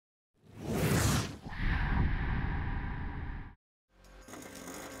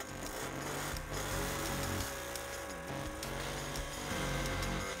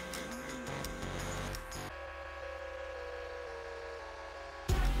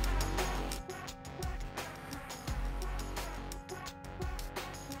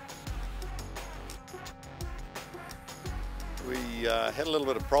had a little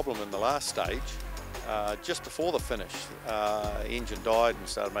bit of problem in the last stage. Just before the finish, the engine died and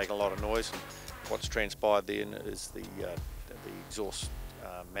started making a lot of noise, and what's transpired then is the exhaust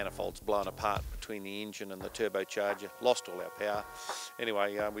manifolds blown apart between the engine and the turbocharger, lost all our power.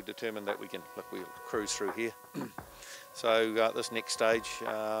 Anyway, we determined that we'll cruise through here. So this next stage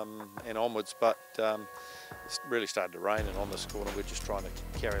and onwards, but it's really started to rain, and on this corner we're just trying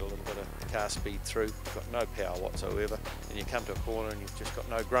to carry a little bit of car speed through. We've got no power whatsoever, and you come to a corner and you've just got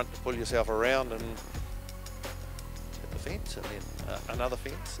no grunt to pull yourself around and hit the fence, and then another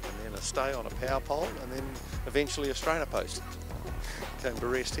fence, and then a stay on a power pole, and then eventually a strainer post. Came to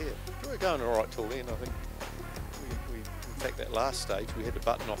rest here. We're going all right till then. I think in fact that last stage we had to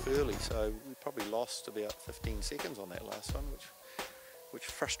button off early, so we probably lost about 15 seconds on that last one, which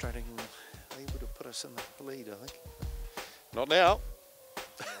frustratingly would have put us in the lead, I think. Not now.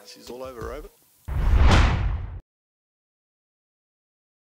 She's all over Robert.